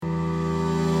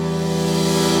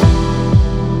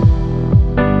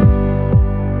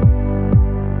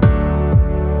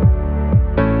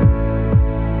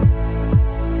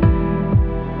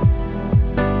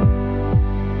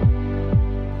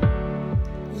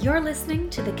You're listening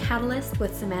to The Catalyst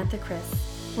with Samantha Chris,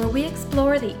 where we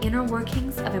explore the inner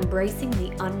workings of embracing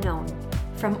the unknown,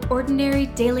 from ordinary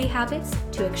daily habits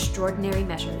to extraordinary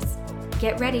measures.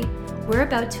 Get ready, we're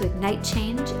about to ignite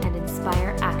change and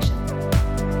inspire action.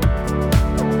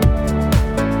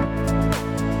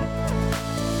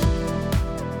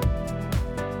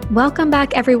 Welcome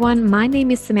back, everyone. My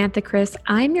name is Samantha Chris.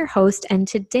 I'm your host, and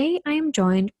today I am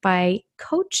joined by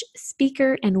coach,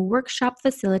 speaker, and workshop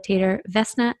facilitator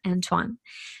Vesna Antoine.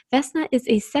 Vesna is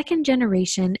a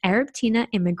second-generation Arab-Tina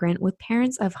immigrant with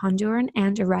parents of Honduran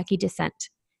and Iraqi descent.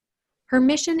 Her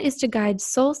mission is to guide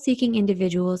soul-seeking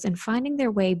individuals in finding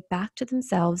their way back to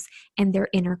themselves and their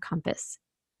inner compass.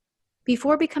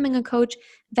 Before becoming a coach,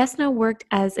 Vesna worked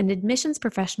as an admissions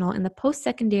professional in the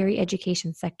post-secondary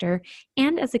education sector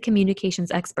and as a communications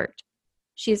expert.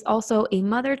 She is also a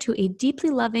mother to a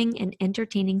deeply loving and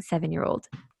entertaining 7-year-old.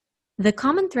 The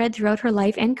common thread throughout her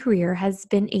life and career has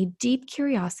been a deep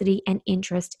curiosity and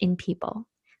interest in people.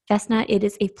 Vesna, it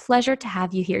is a pleasure to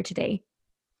have you here today.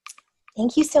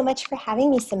 Thank you so much for having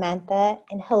me, Samantha,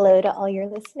 and hello to all your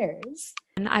listeners.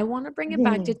 And I want to bring it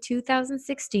back to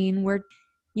 2016, where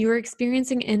you were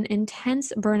experiencing an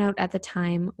intense burnout at the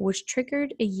time, which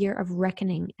triggered a year of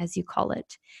reckoning, as you call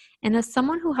it. And as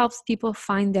someone who helps people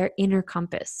find their inner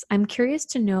compass, I'm curious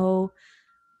to know,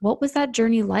 what was that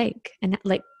journey like, and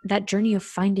like that journey of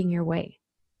finding your way?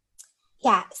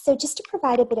 Yeah, so just to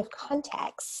provide a bit of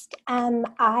context,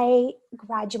 I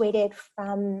graduated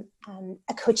from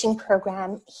a coaching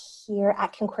program here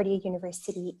at Concordia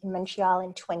University in Montreal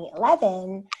in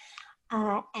 2011.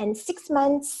 And 6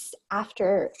 months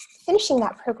after finishing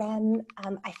that program,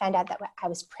 I found out that I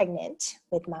was pregnant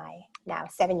with my now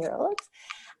 7-year-old.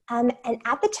 And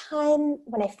at the time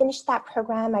when I finished that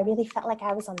program, I really felt like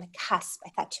I was on the cusp. I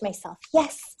thought to myself,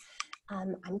 yes,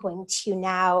 I'm going to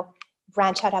now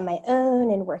branch out on my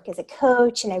own and work as a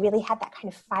coach. And I really had that kind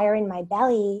of fire in my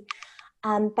belly.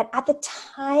 But at the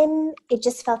time, it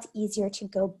just felt easier to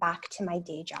go back to my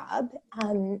day job.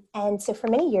 And so for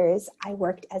many years, I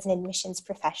worked as an admissions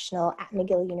professional at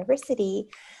McGill University.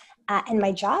 And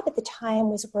my job at the time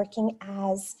was working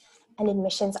as an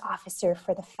admissions officer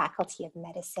for the Faculty of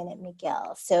Medicine at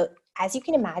McGill. So as you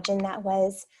can imagine, that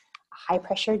was a high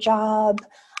pressure job.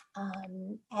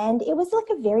 And it was like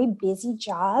a very busy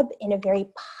job in a very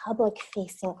public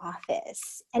facing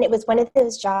office. And it was one of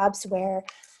those jobs where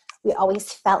we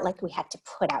always felt like we had to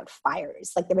put out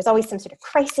fires. Like there was always some sort of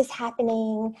crisis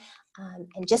happening.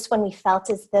 And just when we felt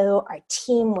as though our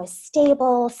team was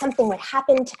stable, something would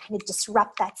happen to kind of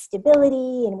disrupt that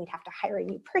stability and we'd have to hire a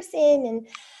new person.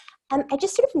 And I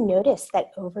just sort of noticed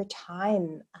that over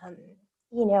time,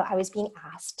 I was being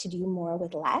asked to do more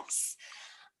with less.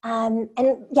 And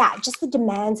yeah, just the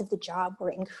demands of the job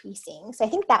were increasing. So I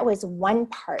think that was one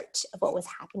part of what was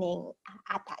happening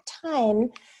at that time.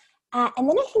 And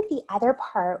then I think the other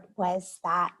part was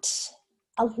that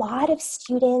a lot of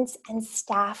students and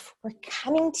staff were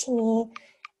coming to me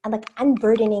and like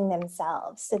unburdening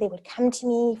themselves. So they would come to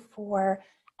me for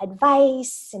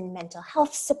advice and mental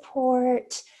health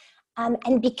support.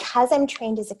 And because I'm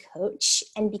trained as a coach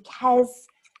and because,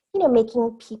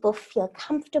 making people feel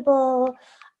comfortable,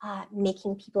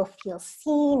 making people feel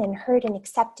seen and heard and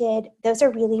accepted, those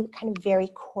are really kind of very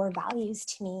core values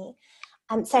to me.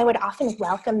 So I would often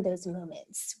welcome those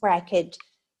moments where I could,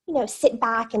 sit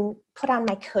back and put on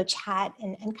my coach hat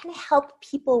and kind of help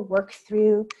people work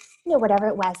through, whatever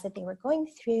it was that they were going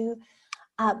through.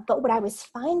 But what I was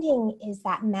finding is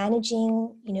that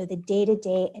managing, the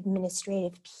day-to-day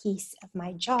administrative piece of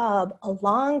my job,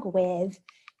 along with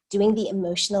doing the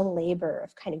emotional labor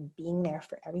of kind of being there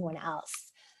for everyone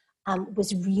else,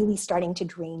 was really starting to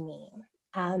drain me.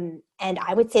 And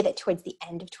I would say that towards the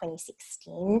end of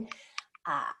 2016,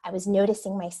 I was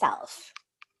noticing myself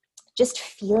just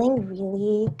feeling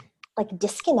really like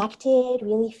disconnected,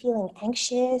 really feeling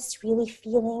anxious, really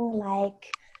feeling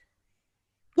like,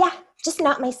 just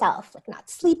not myself, like not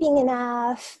sleeping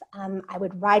enough. I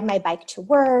would ride my bike to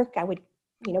work. I would,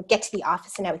 get to the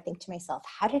office and I would think to myself,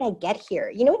 how did I get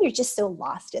here? When you're just so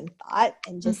lost in thought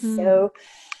and just so,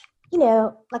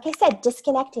 like I said,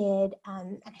 disconnected.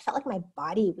 And I felt like my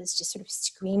body was just sort of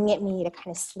screaming at me to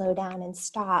kind of slow down and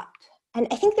stop. And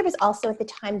I think there was also at the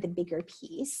time the bigger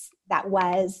piece that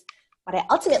was what I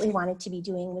ultimately wanted to be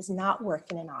doing was not work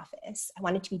in an office. I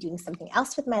wanted to be doing something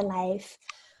else with my life.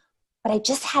 But I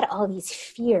just had all these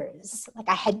fears. Like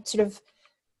I had sort of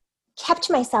kept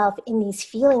myself in these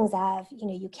feelings of,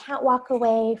 you can't walk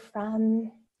away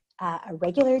from a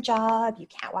regular job. You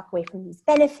can't walk away from these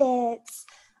benefits.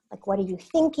 Like, what are you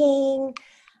thinking?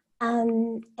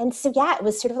 And so, yeah, it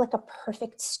was sort of like a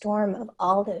perfect storm of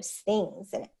all those things.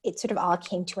 And it sort of all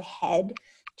came to a head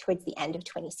towards the end of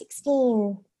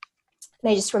 2016.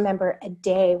 And I just remember a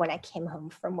day when I came home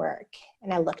from work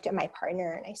and I looked at my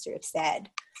partner and I sort of said,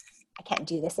 I can't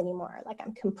do this anymore. Like,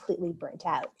 I'm completely burnt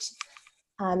out.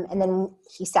 And then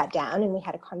he sat down and we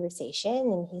had a conversation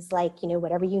and he's like,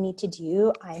 whatever you need to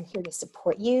do, I'm here to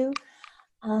support you.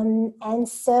 And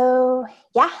so,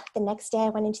 yeah, the next day I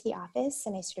went into the office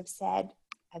and I sort of said,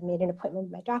 I've made an appointment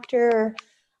with my doctor.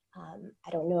 I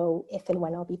don't know if and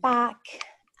when I'll be back.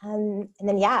 And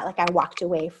then, yeah, like I walked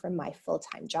away from my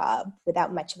full-time job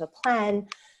without much of a plan,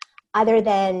 other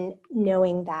than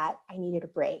knowing that I needed a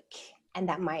break and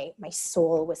that my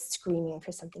soul was screaming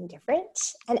for something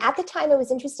different. And at the time, it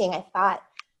was interesting. I thought,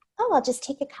 oh, I'll just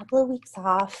take a couple of weeks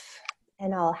off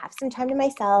and I'll have some time to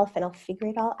myself and I'll figure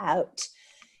it all out.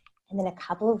 And then a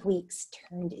couple of weeks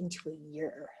turned into a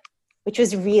year, which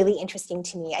was really interesting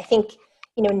to me. I think,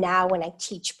 now when I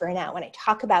teach burnout, when I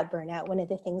talk about burnout, one of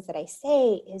the things that I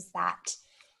say is that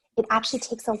it actually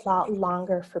takes a lot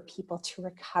longer for people to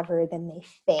recover than they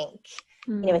think.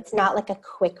 It's not like a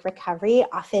quick recovery.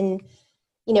 Often,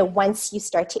 once you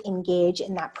start to engage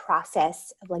in that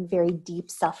process of like very deep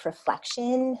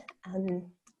self-reflection,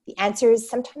 the answers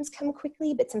sometimes come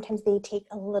quickly, but sometimes they take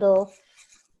a little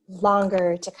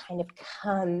longer to kind of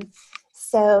come.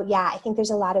 So yeah, I think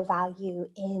there's a lot of value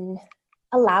in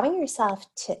allowing yourself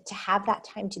to have that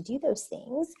time to do those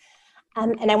things.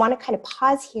 And I want to kind of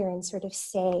pause here and sort of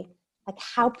say, like,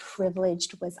 how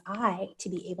privileged was I to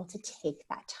be able to take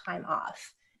that time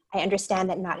off? I understand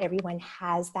that not everyone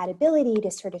has that ability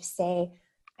to sort of say,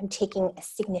 I'm taking a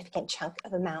significant chunk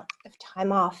of amount of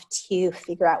time off to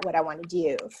figure out what I want to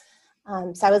do.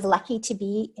 So I was lucky to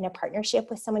be in a partnership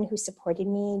with someone who supported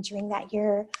me during that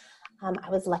year. I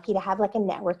was lucky to have like a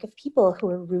network of people who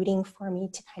were rooting for me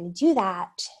to kind of do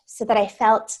that so that I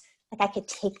felt like I could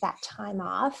take that time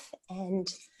off. And,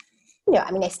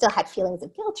 I still had feelings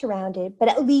of guilt around it, but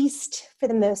at least for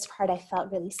the most part, I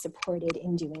felt really supported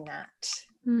in doing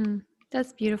that.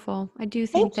 That's beautiful. I do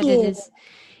think Thank that you.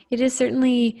 it is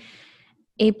certainly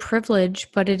a privilege,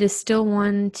 but it is still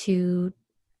one to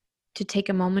take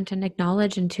a moment and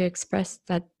acknowledge and to express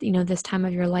that, this time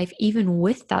of your life, even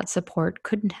with that support,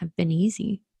 couldn't have been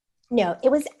easy. No,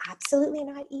 it was absolutely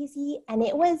not easy. And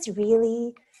it was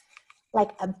really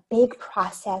like a big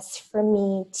process for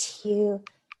me to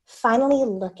finally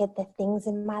look at the things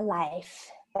in my life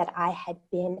that I had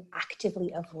been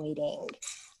actively avoiding.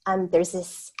 There's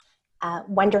this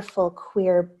wonderful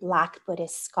queer Black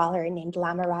Buddhist scholar named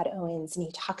Lamarad Owens, and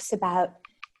he talks about,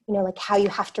 like how you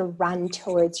have to run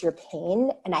towards your pain.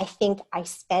 And I think I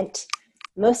spent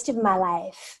most of my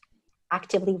life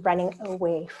actively running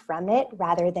away from it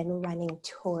rather than running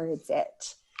towards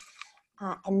it.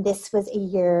 And this was a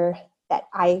year that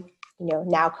I,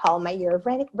 now call my year of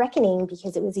reckoning,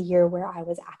 because it was a year where I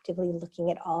was actively looking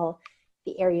at all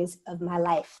the areas of my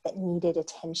life that needed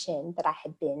attention that I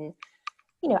had been,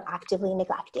 actively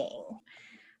neglecting.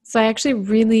 So I actually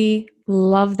really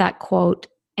love that quote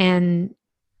and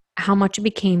how much it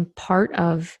became part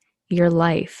of your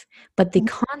life. But the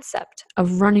concept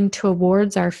of running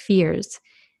towards our fears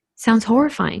sounds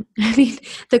horrifying. I mean,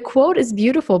 the quote is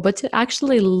beautiful, but to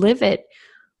actually live it,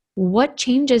 what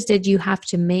changes did you have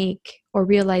to make or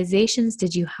realizations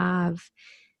did you have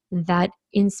that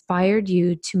inspired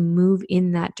you to move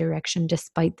in that direction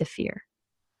despite the fear?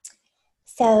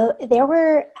 So there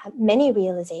were many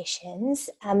realizations.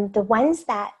 The ones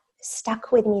that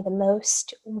stuck with me the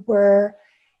most were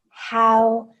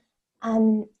how,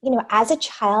 as a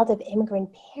child of immigrant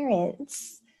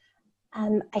parents,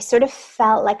 I sort of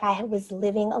felt like I was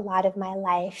living a lot of my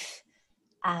life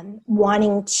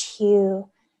wanting to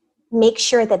make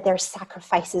sure that their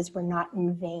sacrifices were not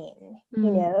in vain,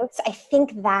 So I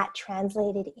think that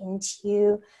translated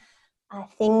into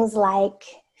things like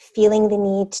feeling the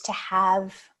need to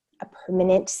have a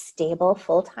permanent, stable,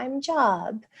 full-time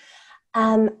job.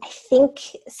 I think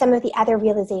some of the other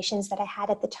realizations that I had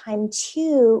at the time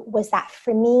too was that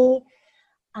for me,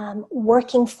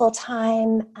 working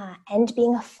full-time and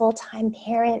being a full-time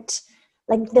parent,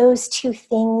 like those two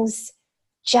things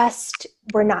just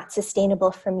were not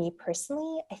sustainable for me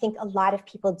personally. I think a lot of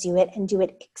people do it and do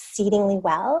it exceedingly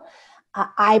well.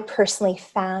 I personally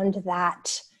found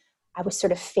that I was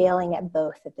sort of failing at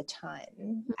both at the time.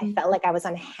 Mm-hmm. I felt like I was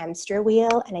on a hamster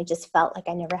wheel and I just felt like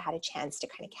I never had a chance to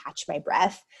kind of catch my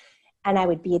breath. And I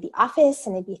would be at the office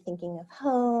and I'd be thinking of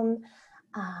home,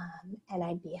 and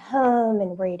I'd be home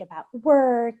and worried about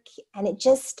work. And it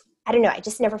just, I don't know, I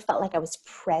just never felt like I was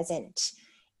present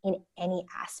in any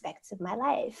aspects of my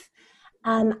life.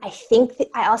 I think that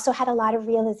I also had a lot of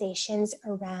realizations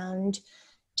around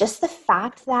just the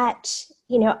fact that,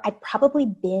 I'd probably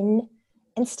been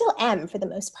and still am for the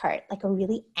most part, like a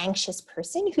really anxious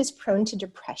person who's prone to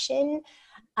depression.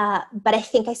 But I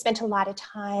think I spent a lot of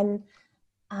time,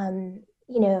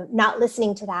 not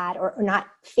listening to that or not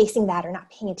facing that or not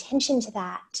paying attention to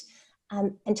that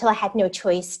until I had no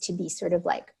choice to be sort of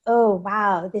like, oh,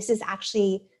 wow, this is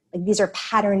actually like, these are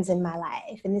patterns in my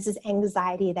life. And this is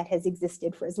anxiety that has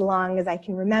existed for as long as I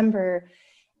can remember.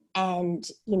 And,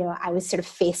 I was sort of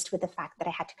faced with the fact that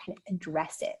I had to kind of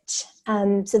address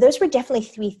it. So those were definitely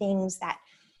three things that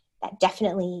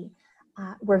definitely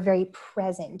were very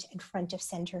present and front of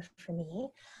center for me.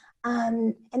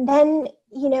 And then,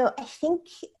 I think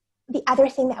the other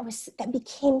thing that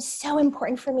became so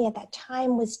important for me at that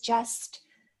time was just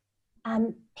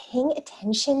paying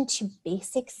attention to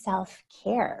basic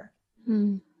self-care.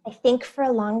 I think for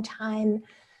a long time,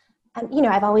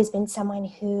 I've always been someone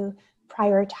who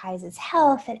prioritizes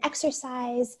health and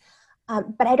exercise,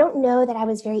 but I don't know that I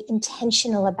was very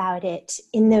intentional about it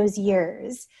in those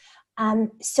years.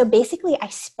 So basically, I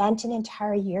spent an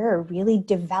entire year really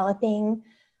developing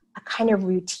a kind of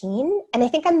routine. And I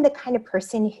think I'm the kind of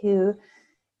person who,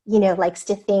 likes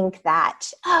to think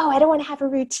that, oh, I don't want to have a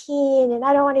routine and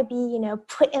I don't want to be,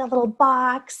 put in a little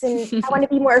box and I want to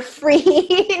be more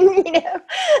free and,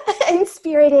 and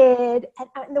spirited and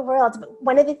out in the world. But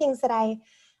one of the things that I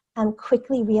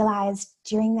quickly realized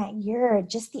during that year,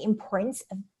 just the importance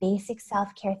of basic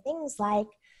self-care things like,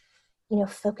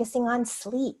 focusing on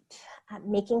sleep,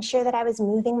 making sure that I was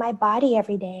moving my body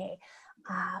every day,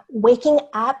 waking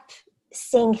up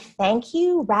saying thank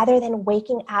you rather than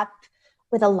waking up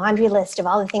with a laundry list of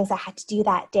all the things I had to do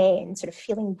that day and sort of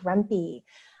feeling grumpy.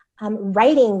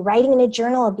 Writing in a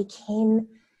journal became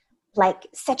like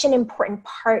such an important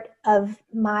part of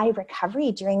my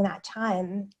recovery during that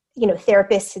time.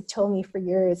 Therapists had told me for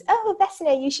years, oh,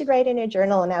 Vesna, you should write in a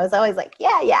journal. And I was always like,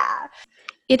 yeah.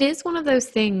 It is one of those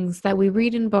things that we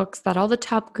read in books that all the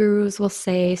top gurus will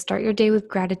say, start your day with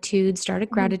gratitude, start a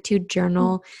gratitude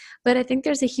journal. But I think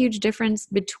there's a huge difference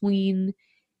between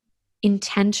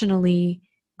intentionally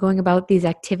going about these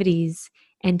activities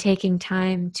and taking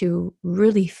time to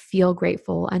really feel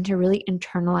grateful and to really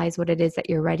internalize what it is that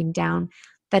you're writing down.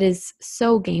 That is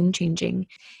so game changing.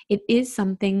 It is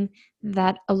something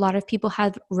that a lot of people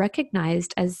have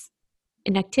recognized as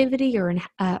an activity or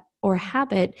a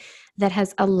habit that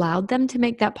has allowed them to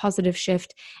make that positive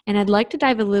shift. And I'd like to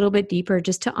dive a little bit deeper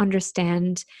just to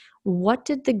understand, what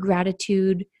did the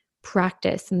gratitude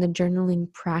practice and the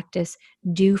journaling practice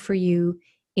do for you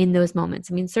in those moments?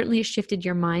 I mean, certainly it shifted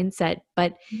your mindset,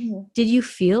 but did you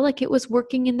feel like it was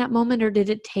working in that moment, or did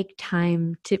it take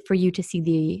time for you to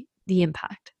see the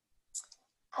impact?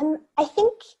 I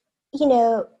think,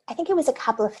 I think it was a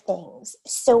couple of things.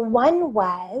 So one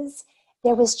was,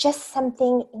 there was just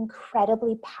something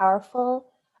incredibly powerful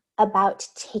about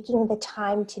taking the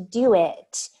time to do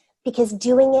it, because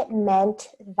doing it meant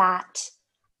that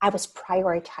I was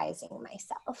prioritizing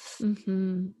myself.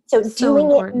 So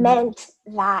doing it meant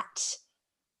that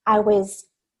I was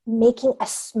making a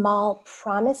small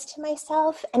promise to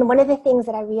myself. And one of the things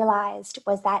that I realized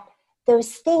was that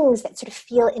those things that sort of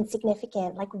feel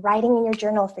insignificant, like writing in your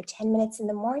journal for 10 minutes in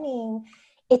the morning,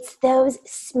 it's those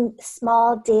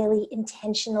small daily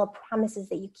intentional promises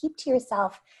that you keep to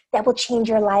yourself that will change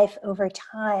your life over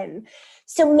time.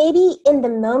 So maybe in the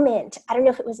moment, I don't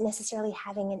know if it was necessarily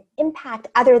having an impact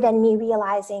other than me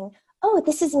realizing, oh,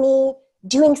 this is me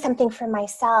doing something for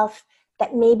myself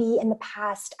that maybe in the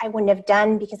past I wouldn't have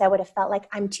done because I would have felt like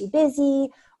I'm too busy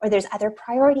or there's other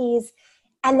priorities.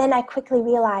 And then I quickly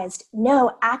realized,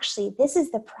 no, actually, this is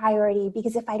the priority,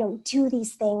 because if I don't do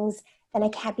these things, then I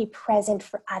can't be present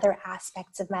for other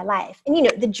aspects of my life. And,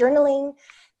 the journaling,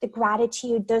 the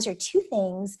gratitude, those are two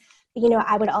things. But,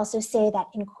 I would also say that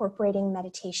incorporating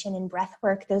meditation and breath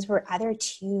work, those were other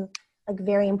two like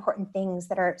very important things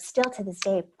that are still to this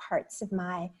day parts of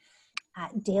my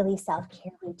daily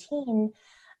self-care routine.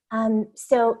 And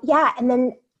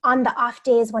then on the off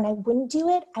days when I wouldn't do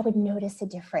it, I would notice a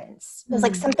difference. It was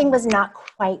like something was not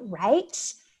quite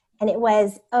right. And it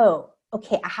was, oh,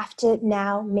 okay, I have to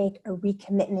now make a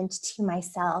recommitment to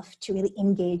myself to really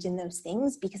engage in those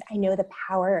things, because I know the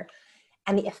power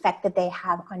and the effect that they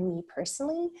have on me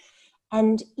personally.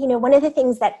 And, one of the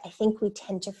things that I think we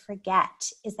tend to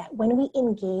forget is that when we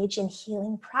engage in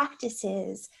healing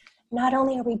practices, not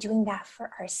only are we doing that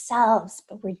for ourselves,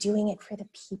 but we're doing it for the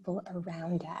people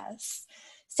around us.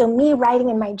 So me writing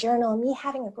in my journal, me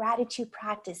having a gratitude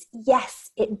practice,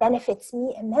 yes, it benefits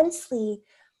me immensely,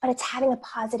 but it's having a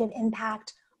positive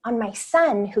impact on my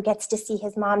son who gets to see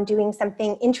his mom doing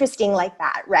something interesting like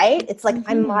that, right? It's like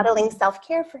I'm Mm-hmm. modeling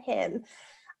self-care for him.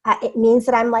 It means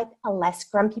that I'm like a less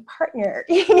grumpy partner.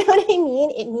 You know what I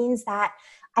mean? It means that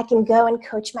I can go and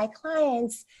coach my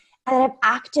clients and I've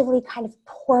actively kind of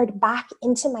poured back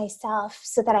into myself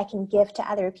so that I can give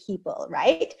to other people,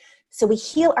 right? So we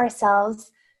heal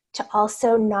ourselves to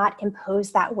also not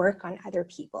impose that work on other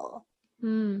people.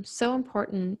 So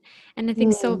important. And I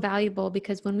think so Mm, valuable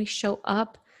because when we show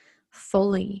up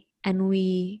fully and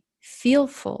we feel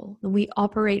full, we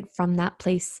operate from that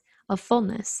place of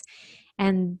fullness.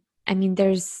 And I mean,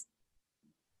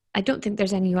 I don't think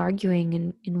there's any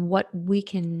arguing in what we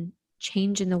can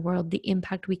change in the world, the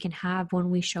impact we can have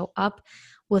when we show up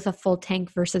with a full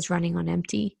tank versus running on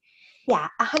empty. yeah,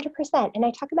 100%. And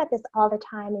I talk about this all the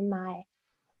time in my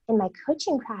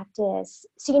coaching practice.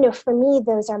 So, for me,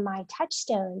 those are my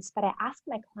touchstones, but I ask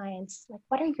my clients, like,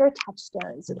 what are your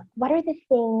touchstones? What are the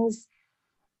things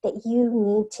that you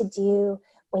need to do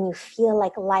when you feel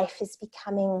like life is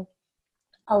becoming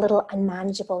a little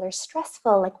unmanageable or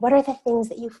stressful? Like, what are the things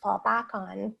that you fall back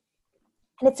on?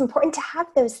 And it's important to have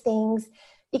those things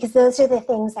because those are the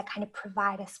things that kind of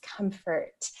provide us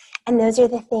comfort. And those are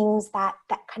the things that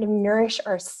kind of nourish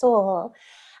our soul.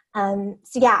 So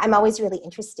yeah, I'm always really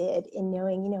interested in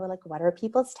knowing, like what are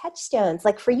people's touchstones?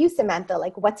 Like for you, Samantha,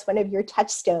 like what's one of your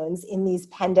touchstones in these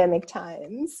pandemic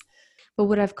times? But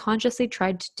what I've consciously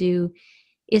tried to do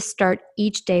is start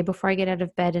each day before I get out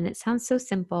of bed. And it sounds so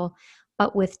simple,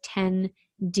 but with 10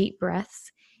 deep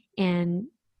breaths. And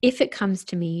if it comes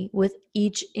to me with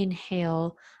each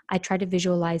inhale, I try to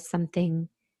visualize something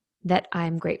that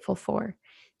I'm grateful for,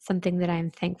 something that I'm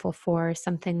thankful for,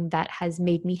 something that has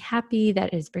made me happy,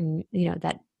 that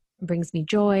brings me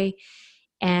joy.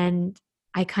 And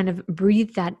I kind of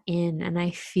breathe that in and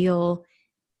I feel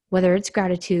whether it's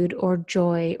gratitude or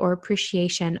joy or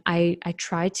appreciation, I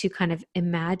try to kind of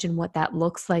imagine what that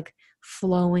looks like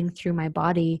flowing through my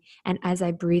body. And as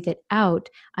I breathe it out,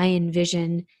 I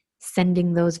envision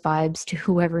sending those vibes to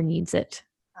whoever needs it.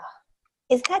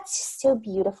 Is that just so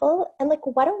beautiful? And like,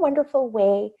 what a wonderful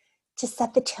way to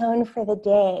set the tone for the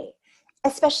day,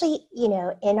 especially,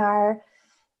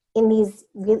 in these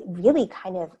really, really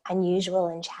kind of unusual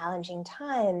and challenging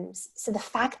times. So the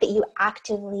fact that you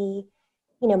actively,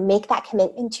 make that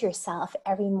commitment to yourself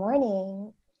every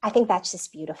morning, I think that's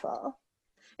just beautiful.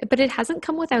 But it hasn't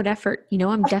come without effort.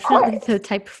 I'm Of definitely course. the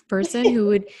type of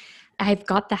person I've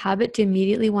got the habit to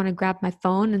immediately want to grab my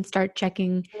phone and start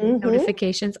checking Mm-hmm.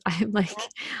 notifications.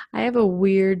 I have a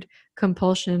weird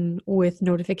compulsion with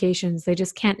notifications. They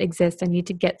just can't exist. I need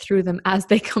to get through them as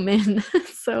they come in.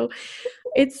 So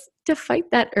it's to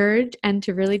fight that urge and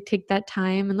to really take that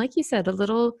time. And like you said, a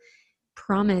little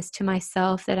promise to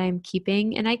myself that I'm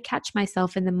keeping. And I catch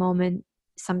myself in the moment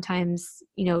sometimes,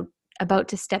 about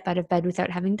to step out of bed without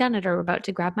having done it or about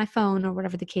to grab my phone or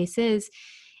whatever the case is.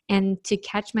 And to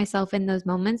catch myself in those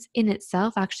moments in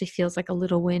itself actually feels like a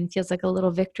little win, feels like a little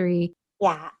victory.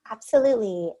 Yeah,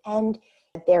 absolutely. And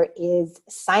there is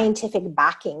scientific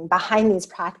backing behind these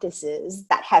practices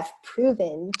that have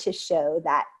proven to show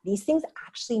that these things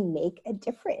actually make a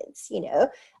difference.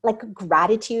 Like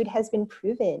gratitude has been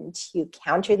proven to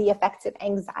counter the effects of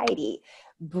anxiety.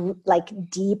 Like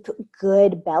deep,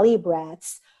 good belly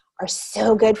breaths are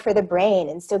so good for the brain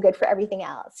and so good for everything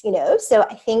else. So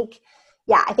I think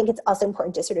it's also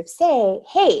important to sort of say,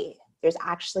 hey, there's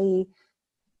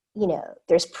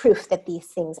proof that these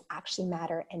things actually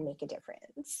matter and make a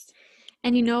difference.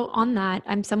 And on that,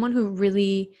 I'm someone who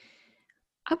really,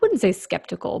 I wouldn't say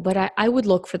skeptical, but I would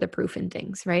look for the proof in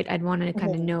things, right? I'd want to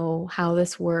kind of Mm-hmm. know how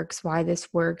this works, why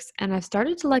this works. And I've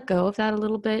started to let go of that a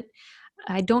little bit.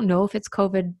 I don't know if it's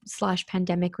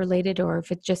COVID/pandemic related or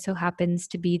if it just so happens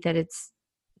to be that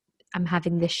I'm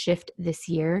having this shift this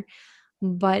year,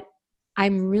 but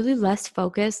I'm really less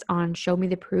focused on show me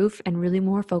the proof and really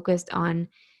more focused on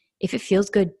if it feels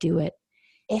good, do it.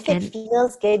 If it And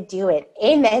feels good, do it.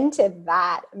 Amen to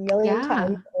that a million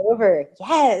times yeah, over.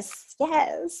 Yes,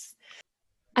 yes.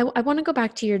 I want to go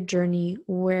back to your journey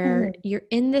where Mhm. you're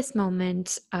in this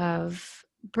moment of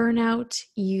burnout.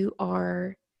 You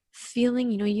are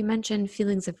feeling, you mentioned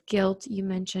feelings of guilt, you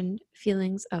mentioned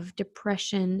feelings of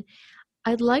depression.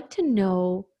 I'd like to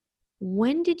know,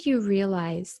 when did you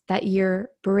realize that your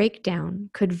breakdown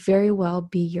could very well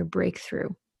be your breakthrough?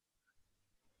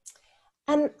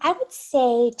 I would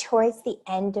say towards the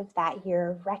end of that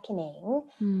year of reckoning,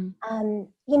 Mm,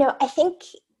 I think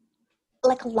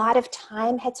like a lot of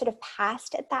time had sort of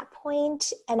passed at that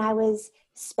point, and I was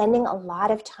spending a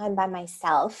lot of time by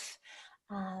myself.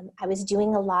 I was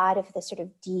doing a lot of the sort of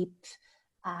deep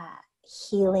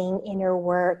healing inner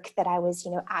work that I was,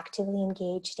 actively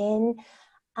engaged in.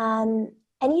 And,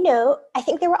 I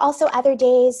think there were also other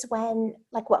days when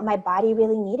like what my body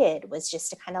really needed was just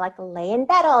to kind of like lay in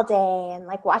bed all day and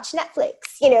like watch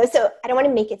Netflix, so I don't want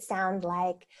to make it sound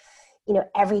like,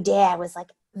 every day I was like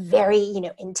very,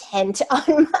 intent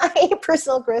on my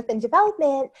personal growth and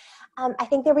development. I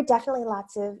think there were definitely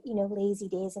lots of, lazy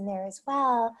days in there as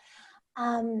well.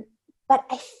 But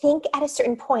I think at a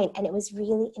certain point, and it was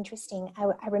really interesting,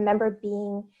 I remember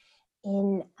being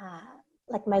in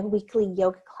like my weekly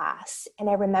yoga class, and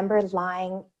I remember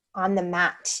lying on the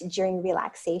mat during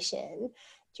relaxation,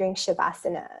 during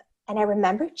Shavasana. And I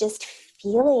remember just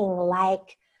feeling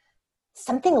like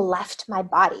something left my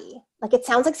body. Like it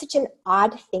sounds like such an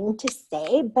odd thing to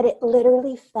say, but it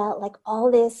literally felt like all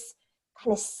this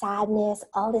kind of sadness,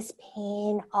 all this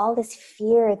pain, all this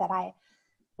fear that I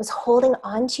was holding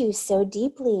on to so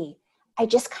deeply. I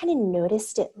just kind of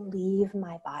noticed it leave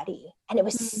my body. And it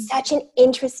was such an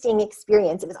interesting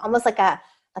experience. It was almost like a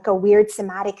weird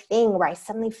somatic thing where I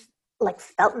suddenly like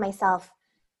felt myself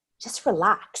just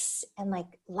relax and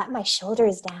like let my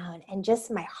shoulders down, and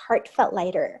just my heart felt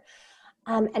lighter.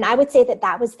 And I would say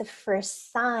that was the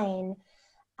first sign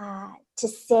to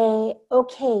say,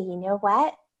 okay, you know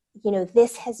what?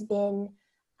 This has been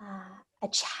a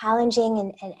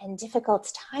challenging and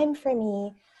difficult time for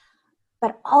me,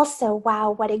 but also,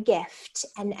 wow, what a gift,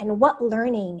 and what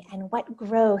learning and what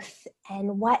growth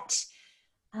and what,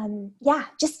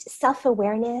 just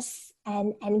self-awareness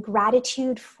and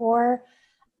gratitude for,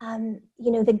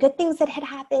 the good things that had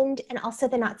happened and also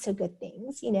the not so good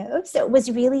things, So it was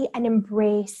really an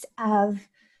embrace of,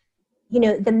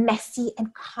 the messy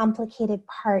and complicated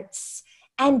parts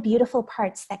and beautiful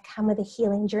parts that come with a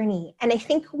healing journey. And I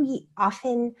think we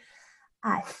often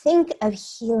think of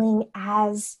healing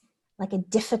as like a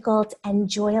difficult and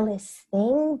joyless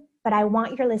thing, but I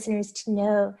want your listeners to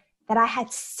know that I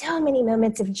had so many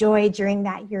moments of joy during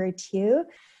that year or two.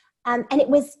 And it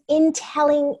was in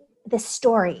telling the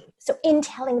story. So in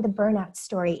telling the burnout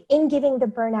story, in giving the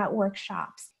burnout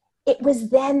workshops, it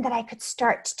was then that I could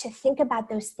start to think about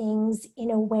those things in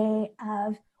a way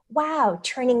of, wow,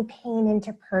 turning pain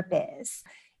into purpose.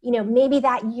 Maybe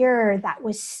that year that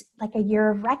was like a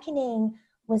year of reckoning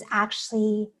was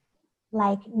actually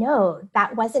like, no,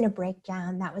 that wasn't a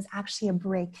breakdown. That was actually a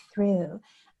breakthrough.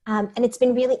 And it's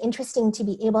been really interesting to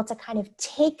be able to kind of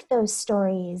take those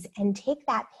stories and take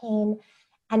that pain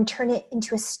and turn it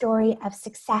into a story of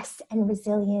success and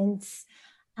resilience.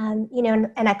 And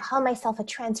I call myself a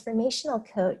transformational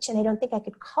coach, and I don't think I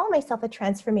could call myself a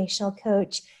transformational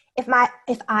coach if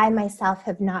I myself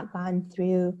have not gone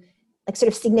through like sort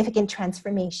of significant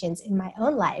transformations in my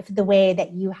own life, the way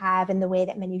that you have and the way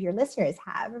that many of your listeners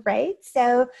have, right?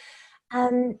 So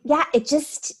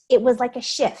it was like a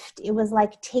shift. It was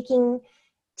like taking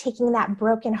that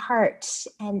broken heart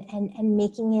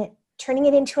and turning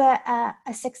it into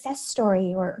a success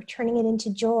story, or turning it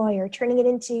into joy, or turning it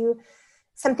into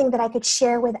something that I could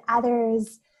share with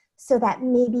others, so that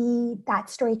maybe that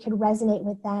story could resonate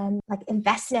with them. Like if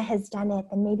Vesna has done it,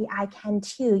 then maybe I can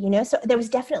too, So there was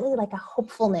definitely like a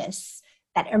hopefulness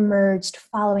that emerged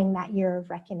following that year of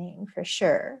reckoning, for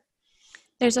sure.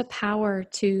 There's a power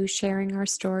to sharing our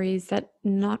stories that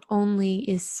not only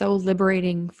is so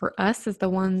liberating for us as the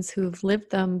ones who've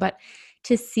lived them, but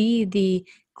to see the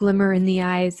glimmer in the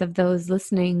eyes of those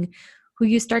listening, who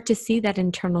you start to see that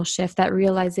internal shift, that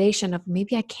realization of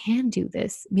maybe I can do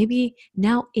this. Maybe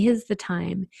now is the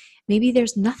time. Maybe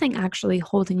there's nothing actually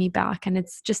holding me back, and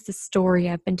it's just the story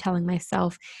I've been telling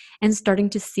myself, and starting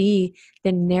to see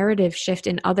the narrative shift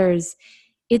in others.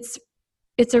 It's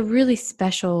a really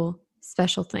special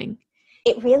thing.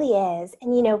 It really is.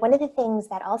 And, one of the things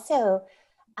that also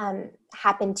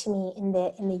happened to me in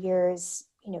the years,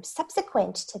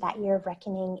 subsequent to that year of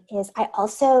reckoning is I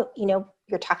also,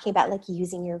 you're talking about like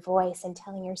using your voice and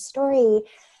telling your story.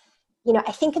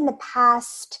 I think in the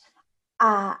past,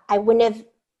 I wouldn't have,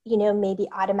 maybe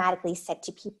automatically said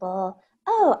to people,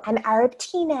 oh, I'm Arab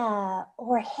Tina,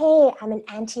 or hey, I'm an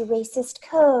anti-racist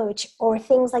coach, or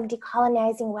things like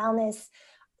decolonizing wellness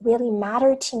really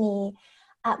matter to me.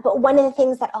 But one of the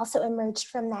things that also emerged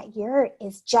from that year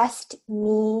is just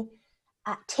me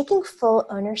taking full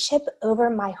ownership over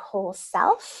my whole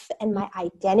self and my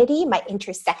identity, my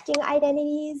intersecting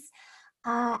identities,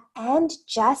 and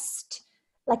just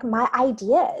like my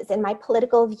ideas and my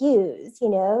political views,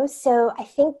 So I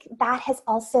think that has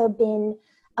also been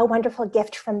a wonderful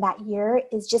gift from that year,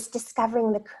 is just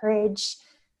discovering the courage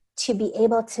to be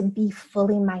able to be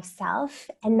fully myself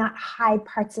and not hide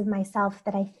parts of myself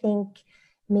that I think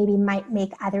maybe might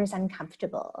make others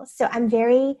uncomfortable. So I'm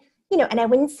very, and I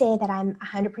wouldn't say that I'm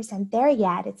 100% there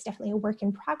yet. It's definitely a work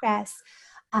in progress.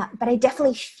 But I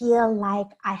definitely feel like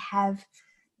I have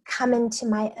come into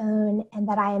my own, and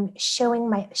that I am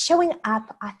showing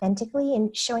up authentically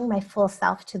and showing my full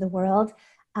self to the world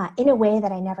in a way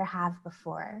that I never have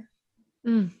before.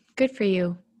 Good for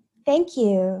you. Thank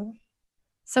you.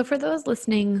 So for those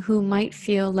listening who might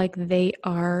feel like they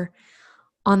are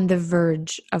on the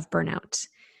verge of burnout,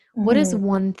 what is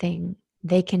one thing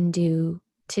they can do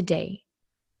today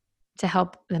to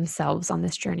help themselves on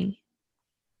this journey?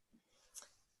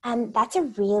 That's a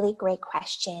really great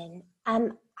question.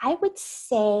 I would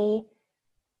say,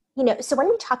 so when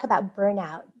we talk about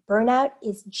burnout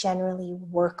is generally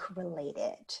work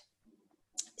related.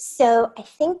 So I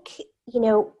think,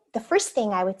 the first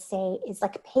thing I would say is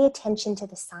like pay attention to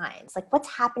the signs, like what's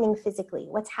happening physically,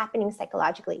 what's happening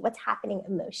psychologically, what's happening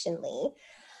emotionally.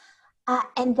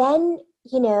 And then,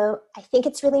 I think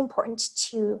it's really important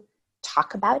to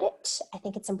talk about it. I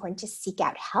think it's important to seek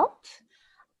out help.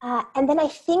 And then I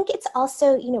think it's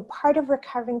also, part of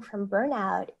recovering from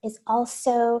burnout is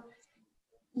also,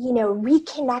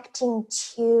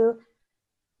 reconnecting to,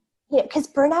 because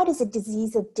burnout is a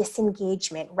disease of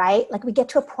disengagement, right? Like we get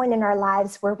to a point in our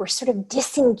lives where we're sort of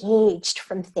disengaged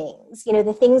from things,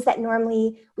 the things that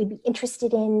normally we'd be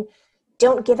interested in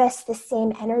don't give us the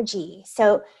same energy.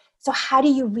 So how do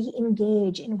you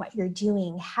re-engage in what you're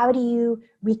doing? How do you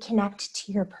reconnect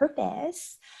to your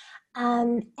purpose?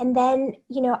 And then,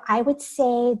 I would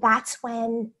say that's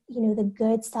when, the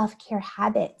good self-care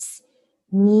habits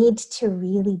need to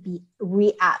really be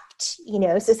re-upped,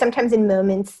 So sometimes in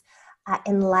moments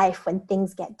in life when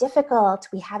things get difficult,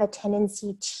 we have a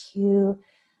tendency to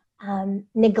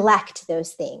neglect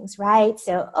those things, right?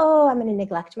 So, I'm going to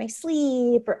neglect my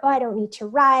sleep, or, I don't need to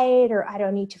write, or I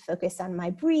don't need to focus on my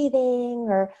breathing,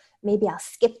 or maybe I'll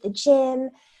skip the gym.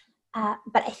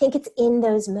 But I think it's in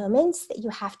those moments that you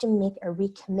have to make a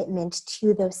recommitment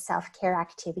to those self-care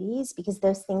activities, because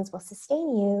those things will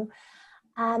sustain you.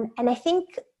 And I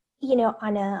think,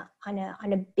 on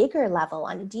a bigger level,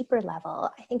 on a deeper level,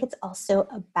 I think it's also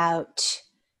about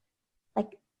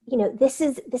like, this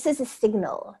is a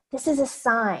signal. This is a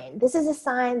sign. This is a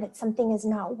sign that something is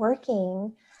not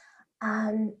working.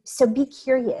 So be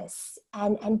curious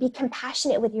and be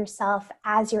compassionate with yourself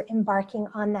as you're embarking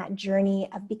on that journey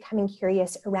of becoming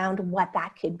curious around what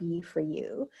that could be for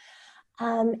you.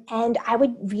 And I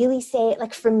would really say,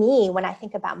 like for me, when I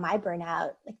think about my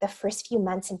burnout, like the first few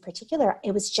months in particular,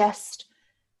 it was just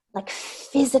like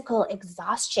physical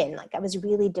exhaustion. Like I was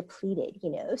really depleted,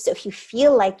 So if you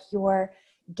feel like you're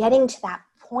getting to that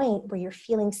point where you're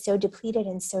feeling so depleted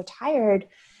and so tired,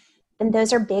 then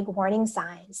those are big warning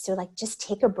signs. So like just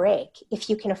take a break.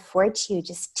 If you can afford to,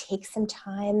 just take some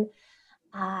time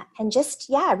and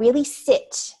just, really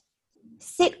sit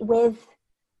with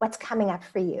what's coming up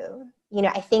for you.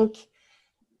 I think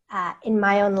in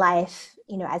my own life,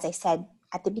 as I said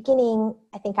at the beginning,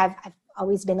 I think I've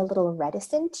always been a little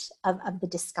reticent of the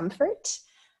discomfort.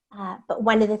 But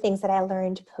one of the things that I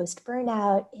learned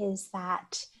post-burnout is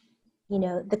that,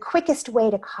 the quickest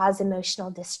way to cause emotional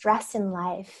distress in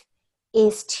life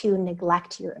is to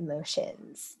neglect your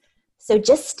emotions. So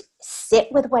just sit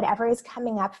with whatever is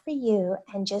coming up for you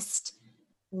and just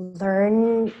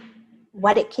learn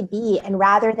what it could be. And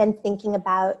rather than thinking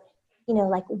about,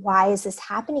 like, why is this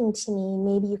happening to me?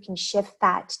 Maybe you can shift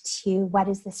that to, what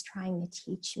is this trying to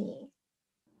teach me?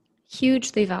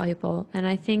 Hugely valuable. And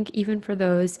I think even for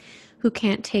those who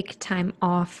can't take time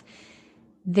off,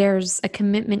 there's a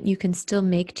commitment you can still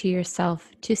make to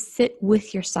yourself to sit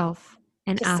with yourself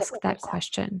and ask that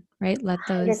question, right? Let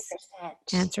those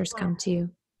 100%. answers come to you.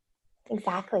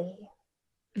 Exactly.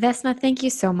 Vesna, thank you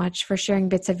so much for sharing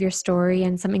bits of your story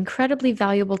and some incredibly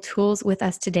valuable tools with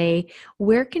us today.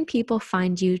 Where can people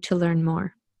find you to learn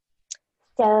more?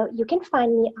 So you can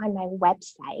find me on my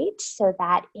website. So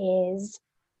that is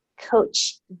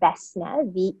Coach Vesna,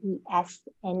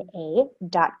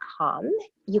 VESNA.com.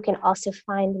 You can also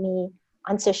find me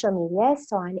on social media.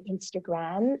 So on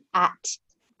Instagram at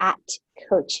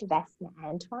Coach Vesna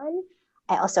Antoine.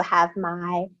 I also have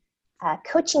my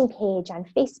coaching page on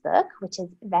Facebook, which is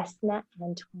Vesna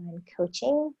Antoine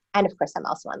Coaching. And of course, I'm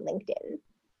also on LinkedIn.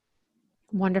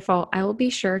 Wonderful. I will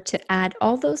be sure to add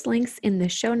all those links in the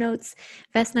show notes.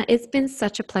 Vesna, it's been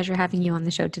such a pleasure having you on the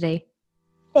show today.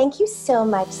 Thank you so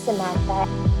much, Samantha.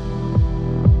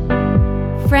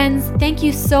 Friends, thank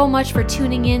you so much for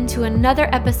tuning in to another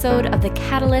episode of The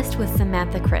Catalyst with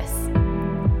Samantha Chris.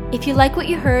 If you like what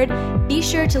you heard, be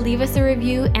sure to leave us a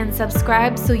review and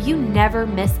subscribe so you never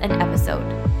miss an episode.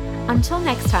 Until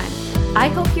next time, I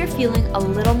hope you're feeling a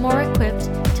little more equipped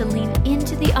to lean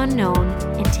into the unknown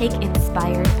and take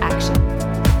inspired action.